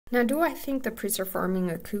Now, do I think the priests are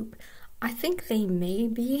forming a coup? I think they may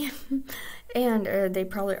be, and they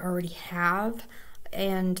probably already have.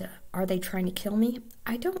 And are they trying to kill me?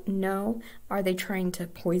 I don't know. Are they trying to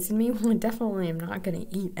poison me? Well, I definitely am not going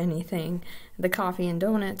to eat anything, the coffee and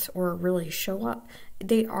donuts, or really show up.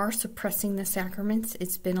 They are suppressing the sacraments.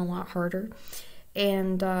 It's been a lot harder.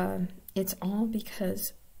 And it's all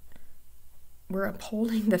because we're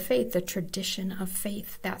upholding the faith, the tradition of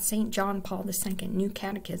faith. That St. John Paul II New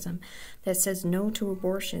Catechism that says no to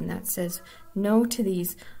abortion, that says no to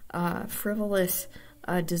these frivolous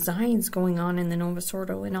designs going on in the Novus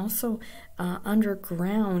Ordo, and also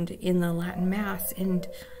underground in the Latin Mass. And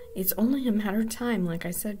it's only a matter of time, like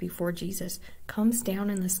I said, before Jesus comes down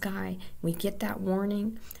in the sky. We get that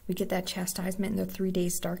warning, we get that chastisement in the 3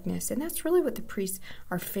 days darkness. And that's really what the priests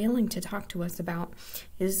are failing to talk to us about,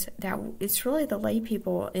 is that it's really the lay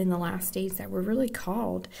people in the last days that were really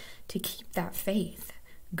called to keep that faith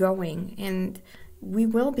going. And we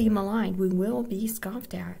will be maligned, we will be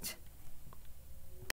scoffed at.